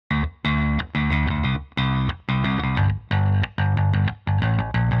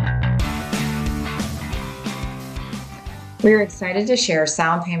We're excited to share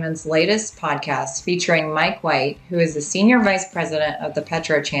Sound Payment's latest podcast featuring Mike White, who is the Senior Vice President of the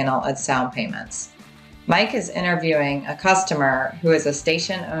Petro Channel at Sound Payments. Mike is interviewing a customer who is a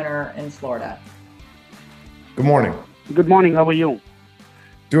station owner in Florida. Good morning. Good morning. How are you?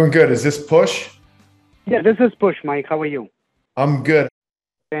 Doing good. Is this Push? Yeah, this is Push, Mike. How are you? I'm good.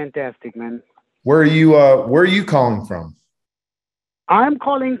 Fantastic, man. Where are you calling from? I'm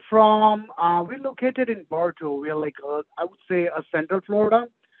calling from, we're located in Bartow. We're like, I would say, Central Florida,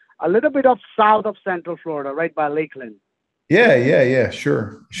 a little bit of south of Central Florida, right by Lakeland. Yeah.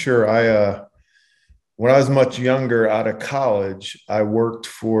 Sure. When I was much younger, out of college, I worked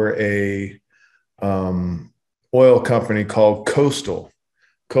for a oil company called Coastal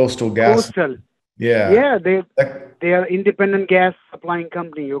Gas. Coastal. Yeah. Yeah, they are independent gas supplying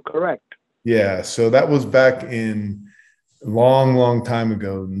company. You're correct. Yeah. So that was back in long time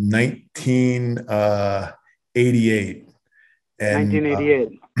ago, 1988. And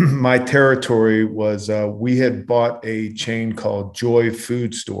 1988. my territory was we had bought a chain called Joy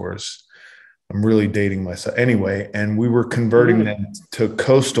Food Stores. I'm really dating myself. Anyway, and we were converting them to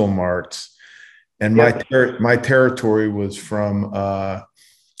Coastal Marts. And my territory was from I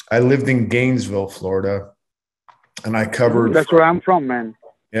lived in Gainesville, Florida, and I covered. That's where I'm from, man.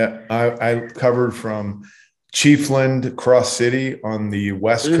 Yeah, I covered from Chiefland, Cross City on the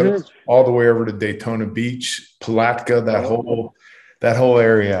West Coast, all the way over to Daytona Beach, Palatka, that whole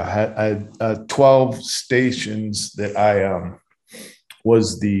area. I had 12 stations that I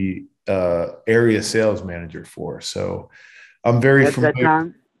was the area sales manager for. So I'm very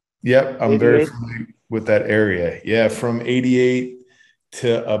familiar. Yep, I'm 88. Very familiar with that area. Yeah, from 88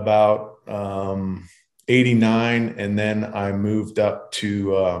 to about 89, and then I moved up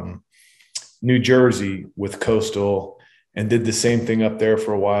to New Jersey with Coastal and did the same thing up there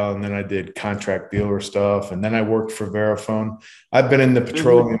for a while. And then I did contract dealer stuff. And then I worked for Verifone. I've been in the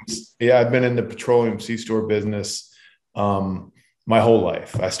petroleum C-store business my whole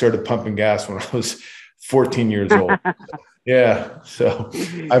life. I started pumping gas when I was 14 years old. Yeah. So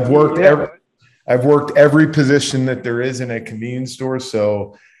I've worked every position that there is in a convenience store.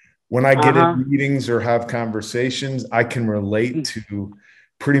 So when I get in meetings or have conversations, I can relate to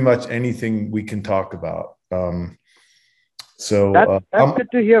pretty much anything we can talk about. That's good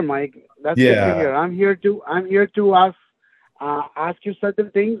to hear, Mike. That's good to hear. I'm here to ask you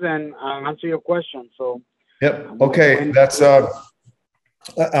certain things and answer your questions. So yep. Okay.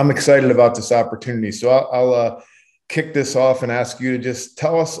 I'm excited about this opportunity. So I'll kick this off and ask you to just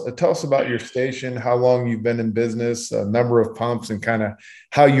tell us about your station, how long you've been in business, number of pumps, and kind of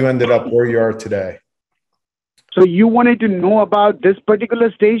how you ended up where you are today. So you wanted to know about this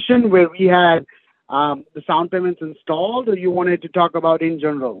particular station where we had the Sound Payments installed, or you wanted to talk about in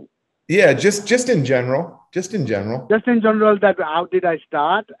general? Yeah, just in general. Just in general, that how did I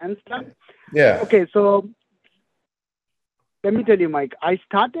start and stuff? Yeah. Okay, so let me tell you, Mike, I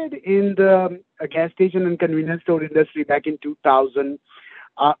started in the gas station and convenience store industry back in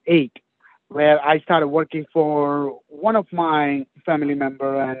 2008, where I started working for one of my family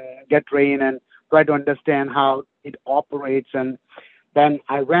member and get trained and try to understand how it operates. And then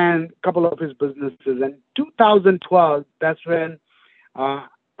I ran a couple of his businesses. And 2012, that's when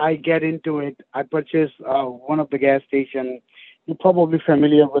I get into it. I purchased one of the gas stations. You're probably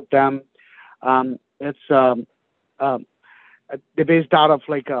familiar with them. It's they're based out of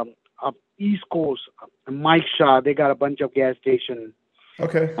like East Coast, Mike Shaw. They got a bunch of gas stations.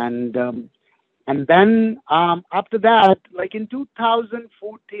 Okay. And then after that, like in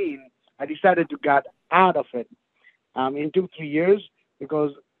 2014, I decided to get out of it in 2-3 years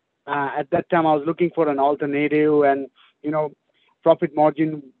because at that time I was looking for an alternative, and profit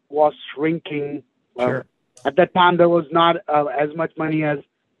margin was shrinking. Sure. At that time, there was not as much money as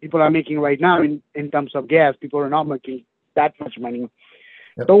people are making right now in terms of gas. People are not making that much money.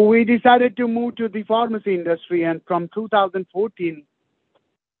 Yep. So we decided to move to the pharmacy industry, and from 2014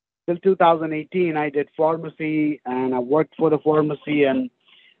 till 2018, I did pharmacy, and I worked for the pharmacy and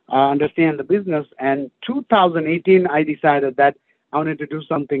understand the business. And 2018, I decided that I wanted to do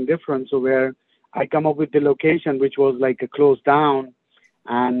something different. So where I come up with the location, which was like a closed down,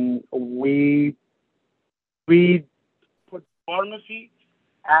 and we put pharmacy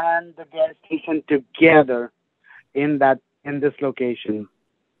and the gas station together in this location.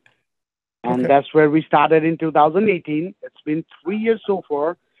 And that's where we started in 2018. It's been 3 years so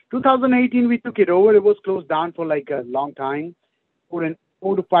far. 2018, we took it over. It was closed down for like a long time. 4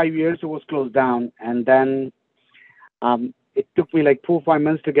 to 5 years, it was closed down. And then it took me like 4 or 5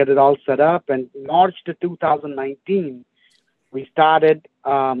 months to get it all set up. And March to 2019, we started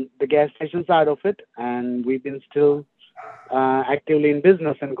the gas station side of it. And we've been still actively in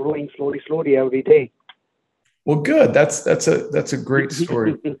business and growing slowly every day. Well, good. That's a great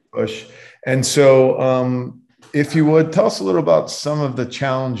story, Bush. And so, if you would tell us a little about some of the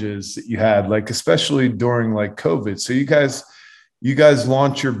challenges that you had, like especially during like COVID. So you guys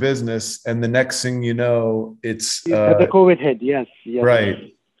launch your business, and the next thing you know, it's The COVID hit. Yes, yes. right,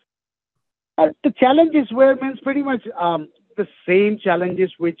 The challenges were means pretty much the same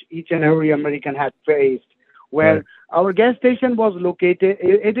challenges which each and every American had faced. Where right, our gas station was located,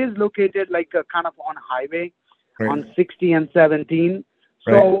 it is located like a kind of on highway right, on 60 and 17.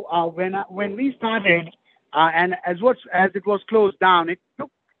 right, So when we started, and as it was closed down, it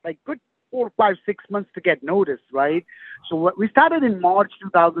took like good 4, 5, 6 months to get noticed, right? So we started in March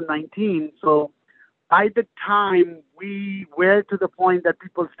 2019. So by the time we were to the point that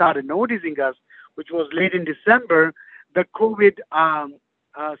people started noticing us, which was late in December, the COVID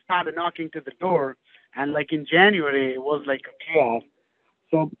started knocking to the door, and like in January, it was like a chaos.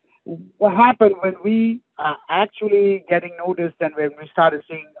 So what happened when we actually getting noticed and when we started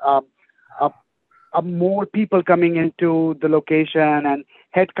seeing uh, more people coming into the location and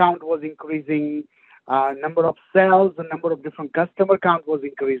headcount was increasing, number of sales, the number of different customer count was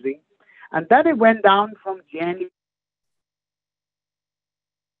increasing, and then it went down from January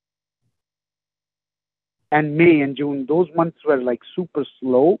and May and June. Those months were like super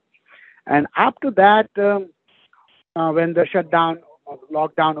slow, and after that, when the shutdown,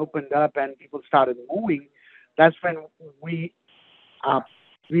 lockdown opened up and people started moving, that's when we uh,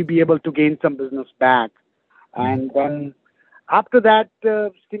 we be able to gain some business back. mhm, And then after that,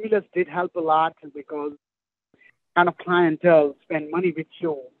 stimulus did help a lot because kind of clientele spend money with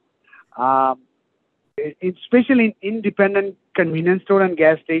you, um, especially in independent convenience store and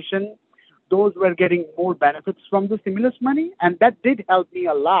gas station. Those were getting more benefits from the stimulus money, and that did help me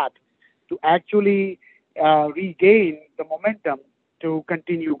a lot to actually regain the momentum to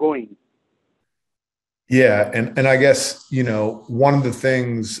continue going. yeah, and I guess one of the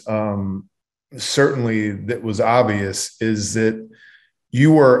things certainly that was obvious is that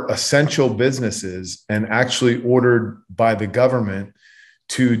you were essential businesses and actually ordered by the government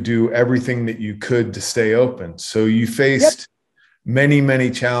to do everything that you could to stay open. So you Yep. faced many, many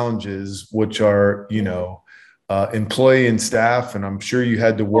challenges, which are, employee and staff. And I'm sure you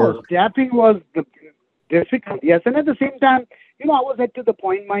had to Oh, work. staffing was the difficult, yes. And at the same time, I was at to the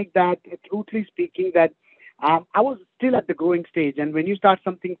point, Mike, that truthfully speaking, that I was still at the growing stage. And when you start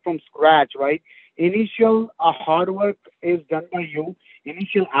something from scratch, right? Initial hard work is done by you.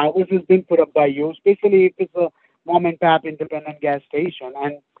 Initial hours has been put up by you, especially if it's a mom and pop independent gas station.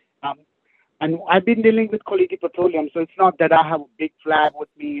 Um, and I've been dealing with Quality Petroleum, so it's not that I have a big flag with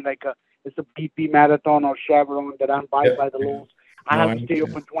me like it's a BP Marathon or Chevron that I'm Yeah, by the laws. I no, have I to stay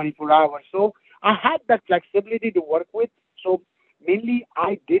understand. open 24 hours. So I had that flexibility to work with. So mainly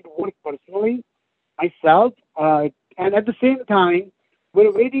I did work personally myself, and at the same time,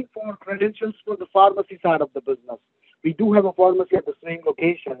 we're waiting for credentials for the pharmacy side of the business. We do have a pharmacy at the same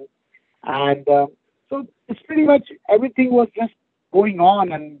location, and so it's pretty much everything was just going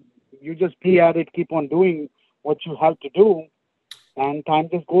on, and you just be at it, keep on doing what you have to do, and time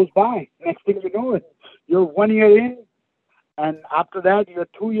just goes by. Next thing you know, you're 1 year in, and after that, you're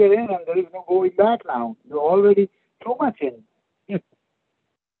 2 year in, and there is no going back now. You're already too much in.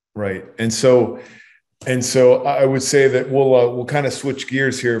 Right. And so I would say that we'll kind of switch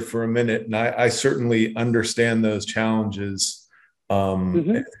gears here for a minute, and I certainly understand those challenges,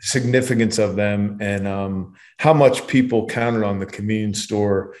 Hmm. significance of them, and how much people counted on the convenience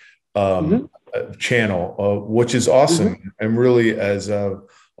store Hmm. channel, which is Hmm. awesome. And really, as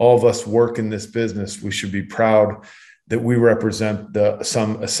all of us work in this business, we should be proud that we represent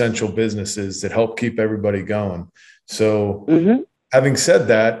some essential businesses that help keep everybody going. So Hmm. having said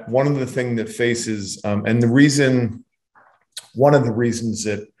that, one of the things that faces, and one of the reasons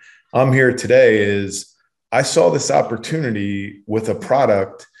that I'm here today is I saw this opportunity with a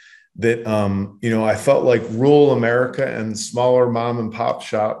product that, I felt like rural America and smaller mom and pop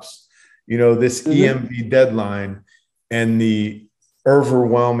shops, this Hmm. EMV deadline and the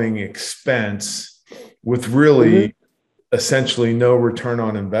overwhelming expense with Hmm. really essentially no return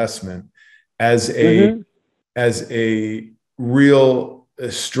on investment as a Hmm. as a real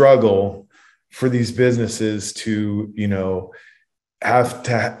struggle for these businesses to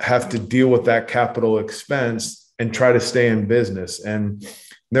have to deal with that capital expense and try to stay in business. And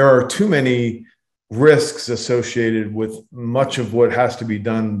there are too many risks associated with much of what has to be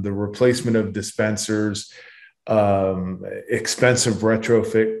done, the replacement of dispensers, expensive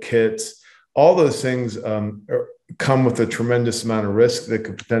retrofit kits, all those things come with a tremendous amount of risk that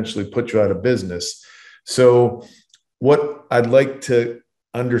could potentially put you out of business. So what I'd like to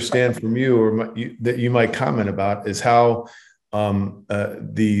understand from you, or that you might comment about, is how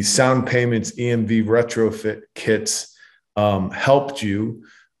the Sound Payments EMV retrofit kits helped you,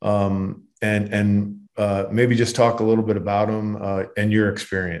 and maybe just talk a little bit about them and your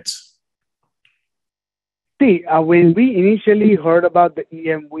experience. See, when we initially heard about the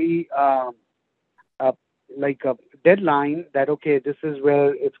EMV, like a deadline that, okay, this is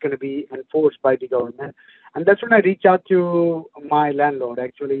where it's going to be enforced by the government. And that's when I reached out to my landlord,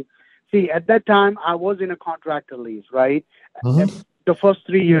 actually. See, at that time, I was in a contractor lease, right? Mm-hmm. The first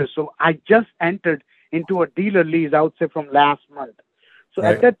 3 years. So I just entered into a dealer lease, I would say, from last month. So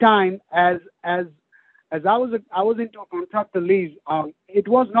Right. at that time, as I was into a contractor lease, it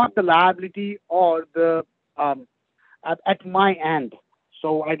was not the liability or the at my end.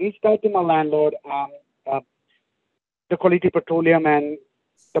 So I reached out to my landlord, the Quality Petroleum, and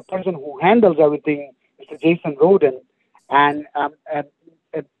the person who handles everything, Mr. Jason Roden. And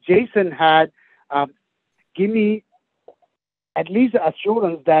Jason had give me at least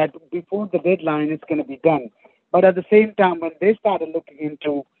assurance that before the deadline it's going to be done. But at the same time, when they started looking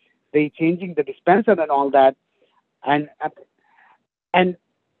into they changing the dispenser and all that, and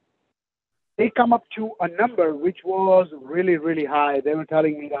they come up to a number which was really, really high. They were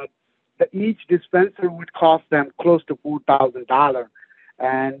telling me that each dispenser would cost them close to $4,000.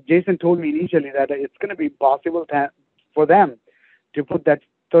 And Jason told me initially that it's going to be possible for them to put that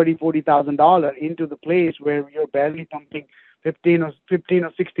 $30,000-$40,000 into the place where you're barely pumping 15 or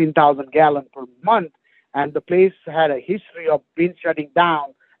 16,000 gallons per month, and the place had a history of being shutting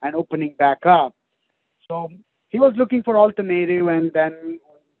down and opening back up. So he was looking for alternative, and then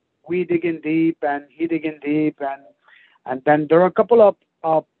we dig in deep, and he dig in deep, and then there are a couple of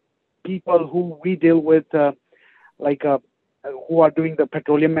people who we deal with, who are doing the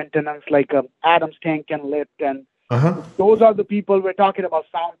petroleum maintenance, like Adams Tank and Lift, and those are the people we're talking about.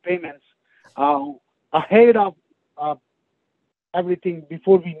 Sound Payments ahead of everything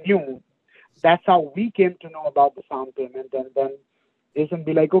before we knew. That's how we came to know about the Sound Payment, and then Jason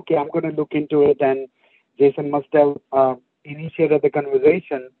be like, okay, I'm going to look into it, and Jason must have initiated the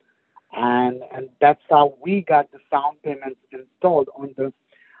conversation, and that's how we got the Sound Payments installed on the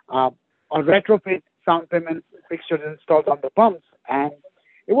on retrofit Sound Payments fixtures installed on the pumps, and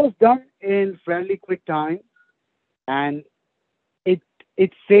it was done in fairly quick time, and it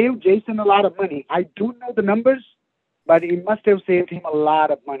saved Jason a lot of money. I don't know the numbers, but it must have saved him a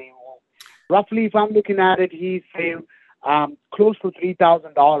lot of money. Roughly, if I'm looking at it, he saved close to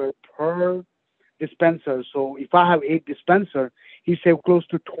 $3,000 per dispenser. So if I have 8 dispensers, he saved close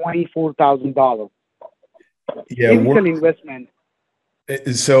to $24,000. Yeah, initial investment.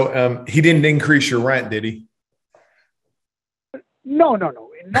 So he didn't increase your rent, did he? No.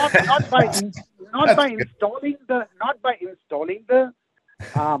 Not by installing the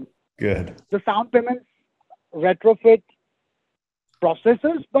Good. the Sound Payments retrofit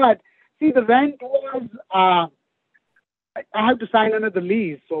processes, but see, the rent was I have to sign another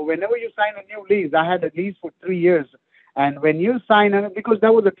lease. So whenever you sign a new lease, I had a lease for 3 years, and when you sign because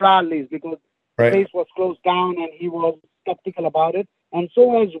that was a trial lease, because the place was closed down and he was skeptical about it, and so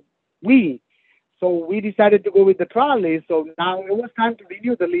was we. So we decided to go with the trial lease. So now it was time to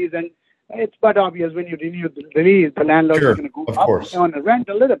renew the lease, and it's but obvious when you renew the lease, the landlord is going to go up on the rent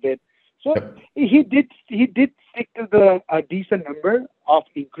a little bit. So he did stick to the decent number of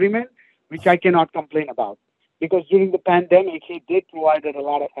increment, which I cannot complain about, because during the pandemic he did provide a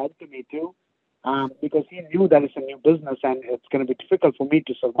lot of help to me too, because he knew that it's a new business and it's going to be difficult for me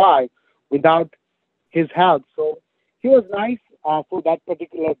to survive without his help. So he was nice for that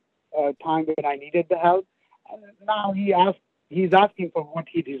particular time when I needed the help, and now he's asking for what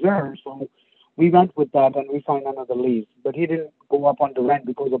he deserves. So we went with that and we signed another lease, but he didn't go up on the rent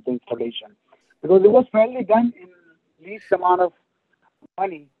because of the installation, because it was fairly done in least amount of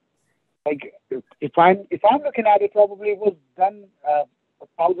money. Like if I'm looking at it, probably it was done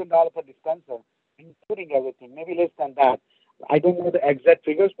 $1,000 per dispenser, including everything, maybe less than that. I don't know the exact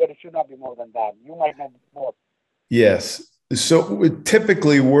figures, but it should not be more than that. You might know more. Yes. So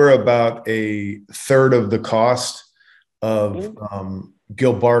typically we're about a third of the cost of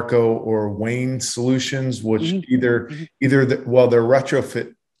Gilbarco or Wayne solutions, which either they're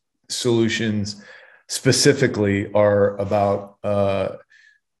retrofit solutions specifically are about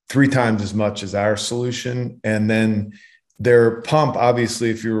 3 times as much as our solution. And then their pump, obviously,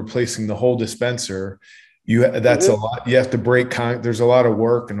 if you're replacing the whole dispenser, that's a lot. You have to break there's a lot of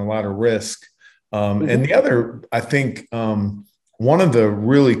work and a lot of risk. And the other, I think, one of the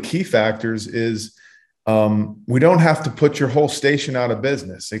really key factors is we don't have to put your whole station out of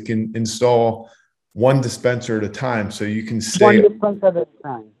business. It can install one dispenser at a time, so you can stay. One dispenser at a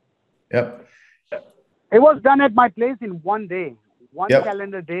time. Yep. It was done at my place in one day, one Yep.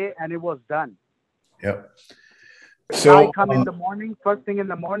 calendar day, and it was done. Yep. So I So come in the morning, first thing in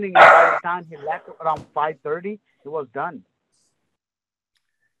the morning, and by the time he left around 5:30, it was done.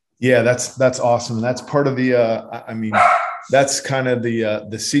 yeah, that's awesome. That's part of the. I mean, that's kind of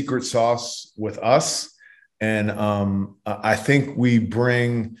the secret sauce with us, and I think we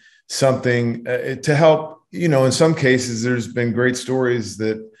bring something to help. You know, in some cases, there's been great stories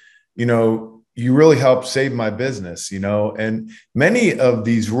that, you know, you really helped save my business. You know, and many of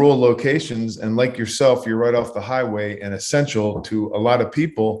these rural locations, and like yourself, you're right off the highway and essential to a lot of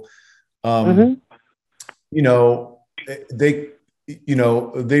people. You know,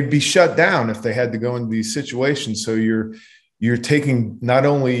 they'd be shut down if they had to go into these situations. So you're taking not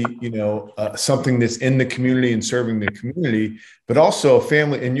only, something that's in the community and serving the community, but also a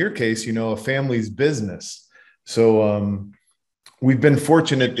family, in your case, a family's business. So we've been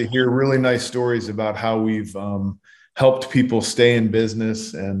fortunate to hear really nice stories about how we've helped people stay in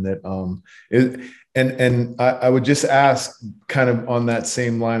business, and that I would just ask, kind of on that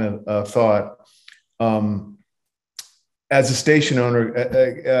same line of thought, as a station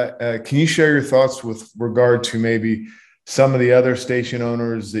owner, can you share your thoughts with regard to maybe some of the other station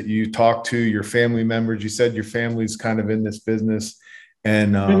owners that you talk to, your family members? You said your family's kind of in this business,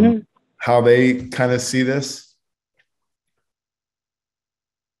 and how they kind of see this?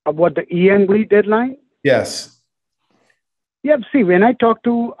 About the EMV deadline? Yes. Yeah, see, when I talk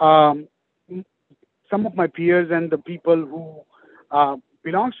to some of my peers and the people who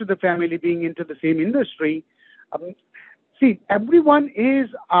belongs to the family being into the same industry, see, everyone is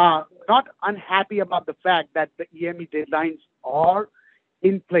not unhappy about the fact that the EME deadlines are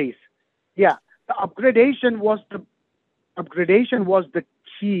in place. Yeah, the upgradation was the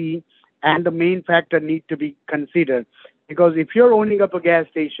key and the main factor need to be considered. Because if you're owning up a gas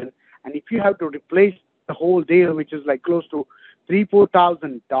station and if you have to replace the whole deal, which is like close to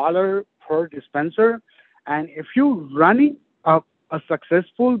 $3,000-4,000 per dispenser, and if you're running a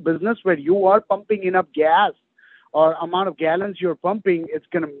successful business where you are pumping enough gas or amount of gallons you're pumping, it's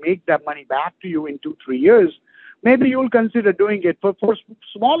going to make that money back to you in 2-3 years. Maybe you'll consider doing it. For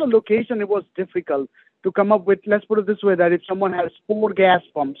smaller location, it was difficult to come up with, let's put it this way, that if someone has 4 gas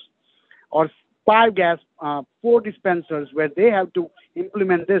pumps or 4 dispensers where they have to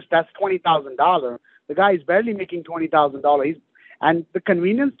implement this, that's $20,000. The guy is barely making $20,000. And the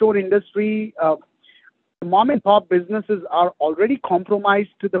convenience store industry, mom and pop businesses are already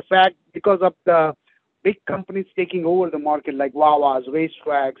compromised to the fact because of the big companies taking over the market, like Wawa's,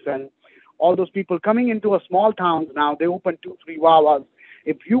 racetracks, and all those people coming into a small towns now. They open 2-3 Wawa's.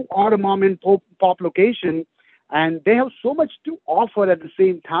 If you are a mom and pop location, and they have so much to offer at the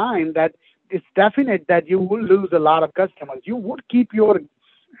same time, that it's definite that you will lose a lot of customers. You would keep your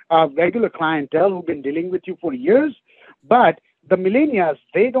regular clientele who've been dealing with you for years, but the millennials,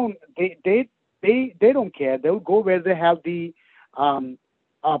 they don't care. They'll go where they have the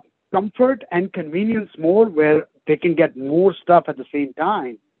comfort and convenience more, where they can get more stuff at the same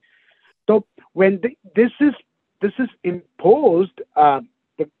time. So when this is imposed, the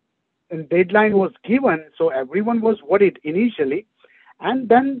deadline was given, so everyone was worried initially, and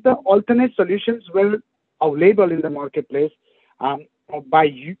then the alternate solutions were available in the marketplace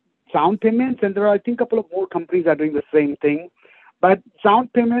by Sound Payments, and there are, I think, a couple of more companies are doing the same thing. But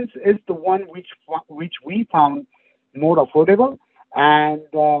Sound Payments is the one which we found more affordable, and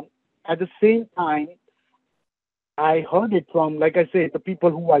at the same time, I heard it from, like I said, the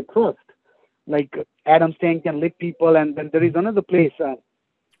people who I trust, like Adam Stank and Lit People, and then there is another place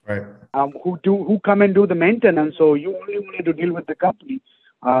right, who come and do the maintenance. So you only wanted to deal with the company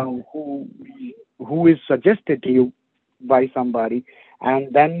who is suggested to you by somebody,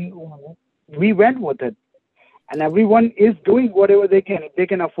 and then we went with it. And everyone is doing whatever they can. If they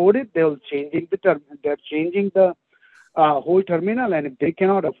can afford it, they're changing the whole terminal, and if they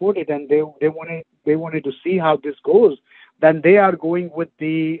cannot afford it and they wanted to see how this goes, then they are going with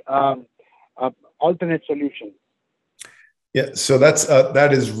the alternate solution. Yeah, so that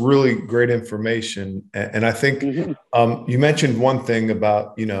is really great information, and I think you mentioned one thing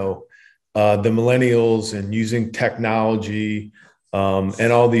about the millennials and using technology,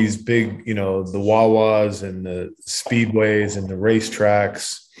 and all these big, the Wawas and the speedways and the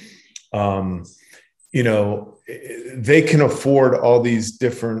racetracks. They can afford all these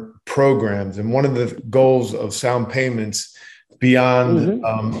different programs. And one of the goals of Sound Payments beyond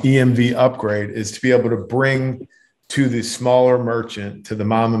EMV upgrade is to be able to bring to the smaller merchant, to the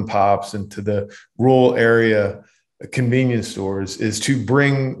mom and pops, and to the rural area convenience stores is to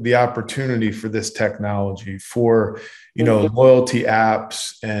bring the opportunity for this technology for, loyalty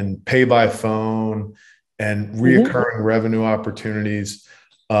apps and pay by phone and reoccurring revenue opportunities.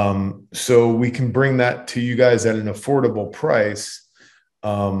 So we can bring that to you guys at an affordable price,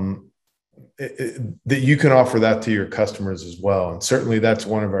 that you can offer that to your customers as well. And certainly that's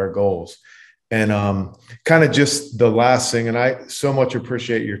one of our goals. And kind of just the last thing, and I so much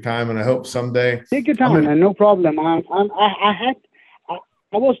appreciate your time, and I hope someday. Take your time, man. No problem. I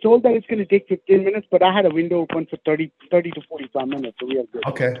was told that it's going to take 15 minutes, but I had a window open for 30 to 45 minutes, so we are good.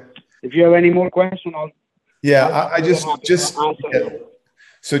 Okay. If you have any more questions, I'll answer.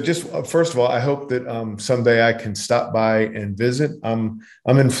 So just first of all, I hope that someday I can stop by and visit. I'm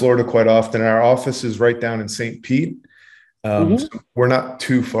in Florida quite often. Our office is right down in St. Pete. So we're not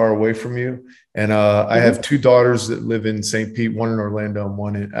too far away from you. And I have two daughters that live in St. Pete, one in Orlando and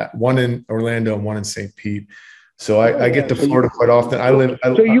one in St. Pete. So I get to Florida quite often.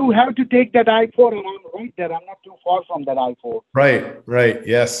 So you have to take that I-4, and I'm right there. I'm not too far from that I-4. Right.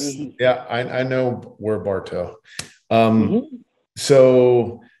 Yes. Yeah, I know where Bartow.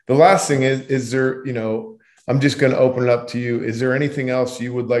 So the last thing is there, I'm just going to open it up to you. Is there anything else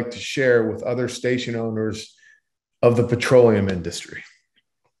you would like to share with other station owners of the petroleum industry?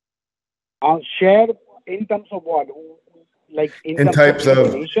 I'll share in terms of what? Like in types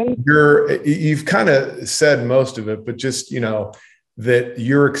of you've kind of said most of it, but just, that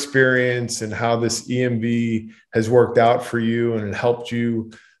your experience and how this EMV has worked out for you and it helped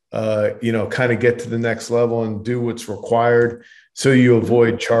you, kind of get to the next level and do what's required so you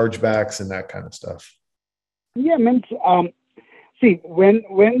avoid chargebacks and that kind of stuff. Yeah, see, when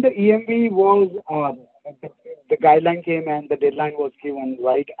the EMV was, the guideline came and the deadline was given,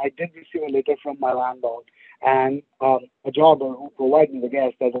 right? I did receive a letter from my landlord and a jobber who provided me the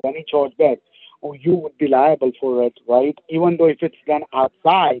gas that if any chargeback, you would be liable for it, right? Even though if it's done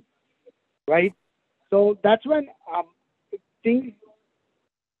outside, right? So that's when things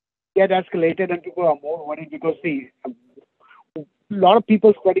get escalated and people are more worried because, see, a lot of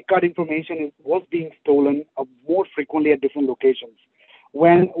people's credit card information was being stolen more frequently at different locations.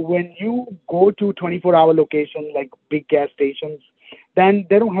 When you go to 24-hour locations like big gas stations, then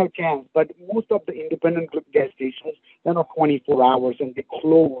they don't have a chance. But most of the independent gas stations, they're not 24 hours and they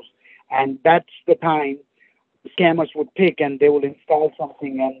close. And that's the time scammers would pick and they will install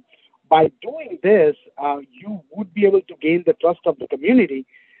something. And by doing this, you would be able to gain the trust of the community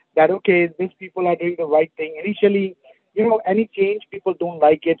that, okay, these people are doing the right thing. Initially, any change, people don't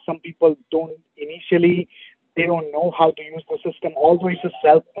like it. Some people don't initially. They don't know how to use the system. Although it's a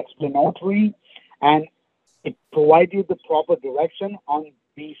self-explanatory and it provides you the proper direction on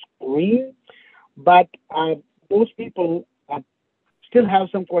the screen. But most people still have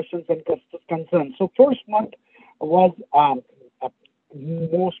some questions and concerns. So first month was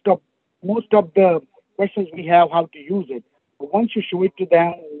most of the questions we have how to use it. But once you show it to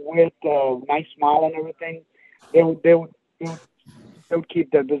them with a nice smile and everything, they would keep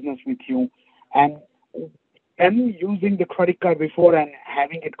their business with you. And using the credit card before and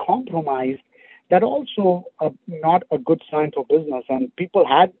having it compromised, that also not a good sign for business. And people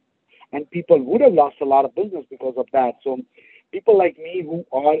would have lost a lot of business because of that. So people like me who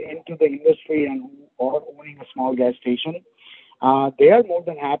are into the industry and who are owning a small gas station, they are more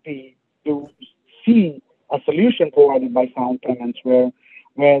than happy to see a solution provided by Sound Payments where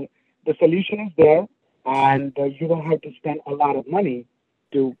the solution is there and you don't have to spend a lot of money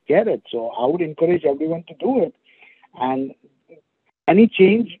to get it. So I would encourage everyone to do it. And any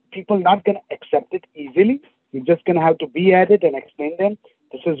change, people not going to accept it easily. You're just going to have to be at it and explain them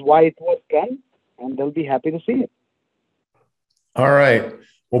this is why it was done, and they'll be happy to see it. All right.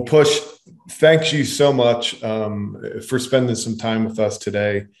 Well, Push, thanks you so much for spending some time with us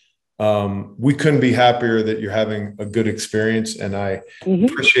today. We couldn't be happier that you're having a good experience, and I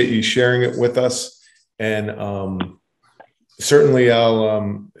appreciate you sharing it with us. And certainly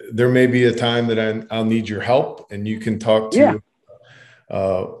there may be a time that I'll need your help and you can talk to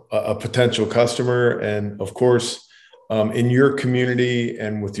a potential customer. And of course, in your community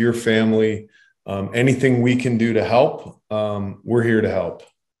and with your family, anything we can do to help, we're here to help.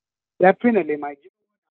 Definitely, Mike.